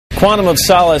Quantum of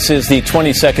Solace is the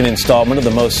 22nd installment of the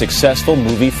most successful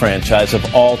movie franchise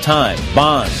of all time,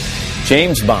 Bond.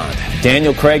 James Bond.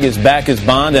 Daniel Craig is back as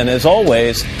Bond, and as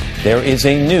always, there is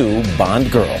a new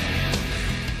Bond girl.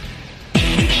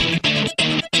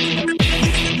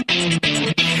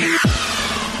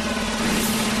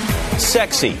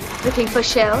 Sexy. Looking for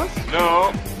shells?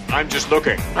 No, I'm just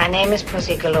looking. My name is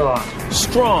Pussy Galore.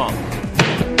 Strong.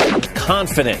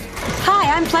 Confident.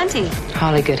 Hi, I'm Plenty.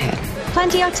 Holly Goodhead.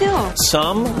 Plenty O'Toole.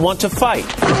 Some want to fight.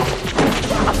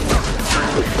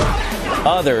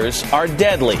 Others are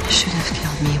deadly. Should have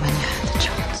killed me when you had the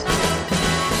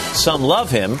chance. Some love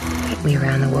him. Take me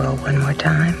around the world one more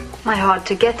time. My hard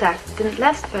to get at didn't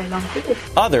last very long, did it?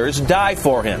 Others die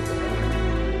for him.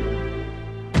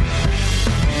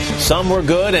 Some were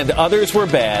good and others were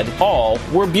bad. All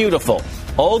were beautiful.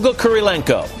 Olga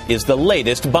Kurylenko is the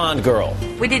latest Bond girl.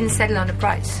 We didn't settle on the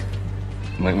price.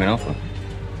 Make me an offer.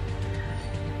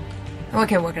 We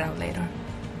can work it out later.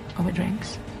 Over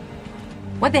drinks.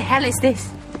 What the hell is this?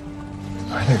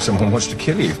 I think someone wants to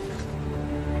kill you.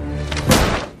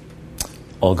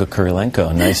 Olga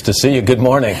Kurylenko, nice to see you. Good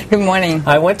morning. Good morning.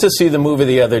 I went to see the movie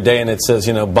the other day, and it says,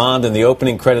 Bond, and the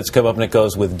opening credits come up, and it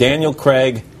goes with Daniel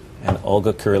Craig and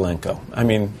Olga Kurylenko. I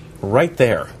mean, right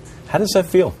there. How does that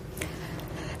feel?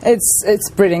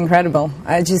 It's pretty incredible.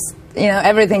 I just,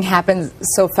 everything happens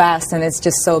so fast, and it's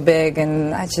just so big,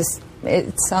 and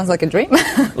it sounds like a dream.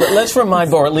 Let's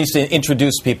remind, or at least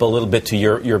introduce people a little bit to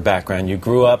your background. You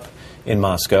grew up in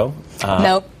Moscow.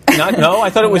 No. No?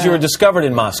 I thought it was you were discovered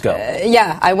in Moscow.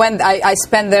 Yeah, I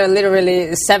spent there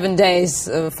literally 7 days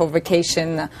for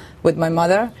vacation with my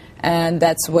mother. And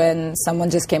that's when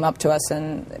someone just came up to us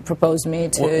and proposed me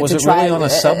to Was it try, really on a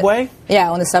subway?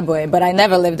 Yeah, on the subway. But I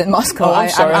never lived in Moscow. Oh, I'm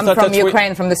sorry. I'm from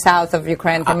Ukraine, from the south of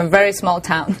Ukraine, from a very small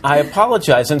town. I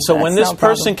apologize. And so when this no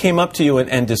person problem. came up to you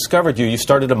and discovered you, you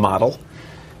started a model.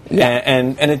 Yeah.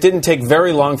 And it didn't take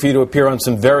very long for you to appear on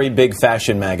some very big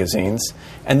fashion magazines.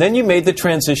 And then you made the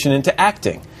transition into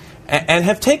acting. And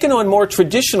have taken on more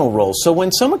traditional roles. So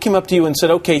when someone came up to you and said,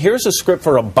 okay, here's a script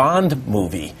for a Bond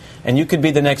movie, and you could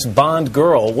be the next Bond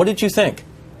girl, what did you think?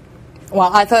 Well,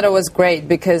 I thought it was great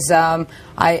because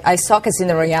I saw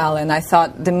Casino Royale, and I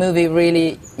thought the movie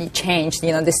really changed.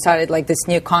 They started like this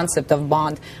new concept of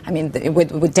Bond. I mean,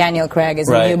 with Daniel Craig as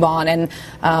a new Bond, and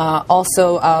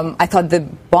also I thought the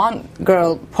Bond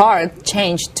girl part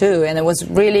changed too, and it was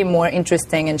really more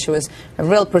interesting. And she was a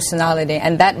real personality,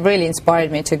 and that really inspired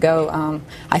me to go.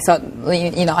 I thought,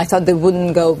 I thought they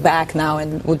wouldn't go back now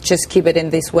and would just keep it in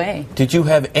this way. Did you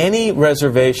have any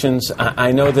reservations?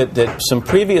 I know that some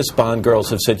previous Bond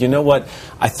girls have said, you know what,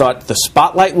 I thought the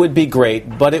spotlight would be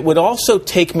great, but it would also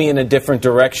take me in a different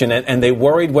direction, and they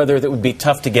worried whether it would be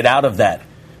tough to get out of that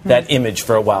image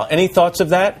for a while. Any thoughts of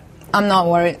that? I'm not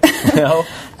worried. No?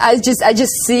 I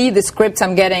just see the scripts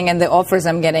I'm getting and the offers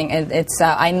I'm getting, and it's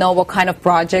I know what kind of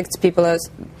projects people are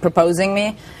proposing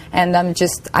me, and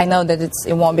I know that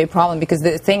it won't be a problem because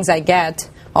the things I get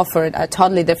offered are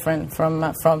totally different from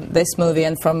this movie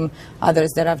and from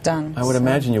others that I've done. I would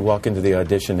imagine you walk into the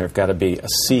audition, there've got to be a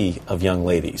sea of young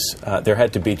ladies. There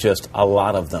had to be just a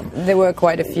lot of them. There were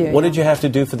quite a few. What did you have to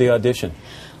do for the audition?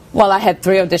 Well, I had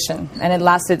 3 auditions, and it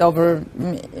lasted over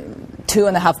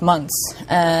 2.5 months.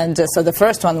 And so the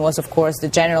first one was, of course, the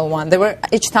general one.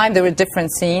 Each time there were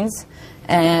different scenes,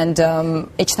 and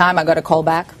each time I got a call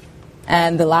back.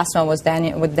 And the last one was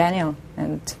with Daniel.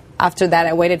 And after that,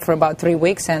 I waited for about 3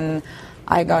 weeks, and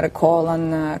I got a call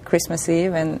on Christmas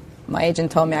Eve, and my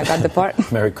agent told me I got the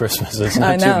part. Merry Christmas. It's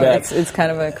not I know, too bad. it's kind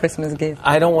of a Christmas gift.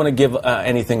 I don't want to give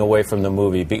anything away from the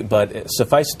movie, but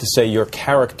suffice it to say your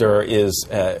character is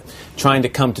trying to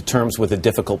come to terms with a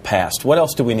difficult past. What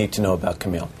else do we need to know about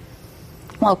Camille?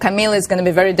 Well, Camille is going to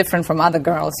be very different from other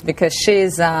girls because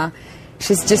she's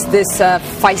just this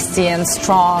feisty and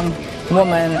strong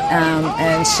woman,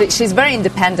 and she's very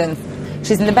independent.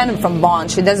 She's independent from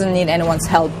Bond. She doesn't need anyone's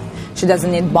help. She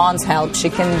doesn't need Bond's help. She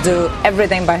can do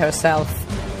everything by herself.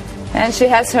 And she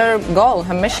has her goal,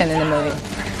 her mission in the movie.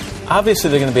 Obviously,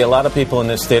 there are going to be a lot of people in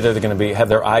this theater that are going to have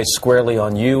their eyes squarely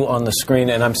on you on the screen.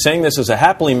 And I'm saying this as a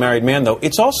happily married man, though.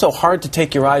 It's also hard to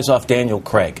take your eyes off Daniel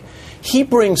Craig. He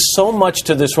brings so much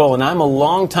to this role, and I'm a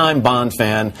longtime Bond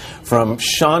fan from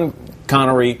Sean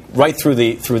Connery right through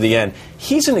the end.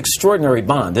 He's an extraordinary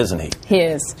Bond, isn't he? He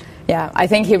is. Yeah, I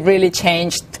think he really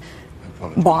changed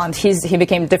Bond. He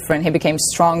became different. He became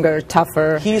stronger,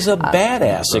 tougher. He's a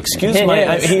badass. Excuse he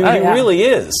my. is. He Yeah. really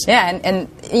is. Yeah, and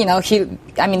you know,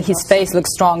 his face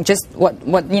looks strong. Just what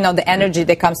you know, the energy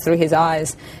that comes through his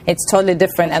eyes, it's totally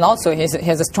different. And also, he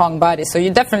has a strong body. So you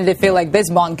definitely feel like this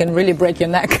Bond can really break your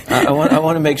neck. I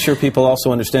want to make sure people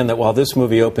also understand that while this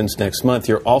movie opens next month,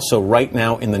 you're also right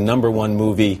now in the #1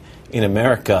 movie in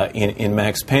America in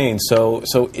Max Payne. So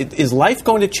is life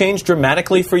going to change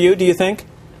dramatically for you, do you think?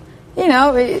 You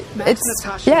know,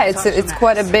 it's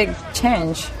quite a big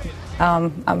change.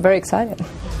 I'm very excited.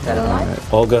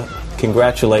 Olga,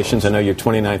 congratulations. I know your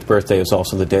 29th birthday is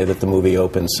also the day that the movie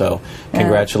opens, so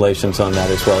congratulations on that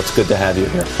as well. It's good to have you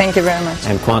here. Thank you very much.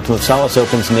 And Quantum of Solace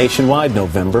opens nationwide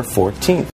November 14th.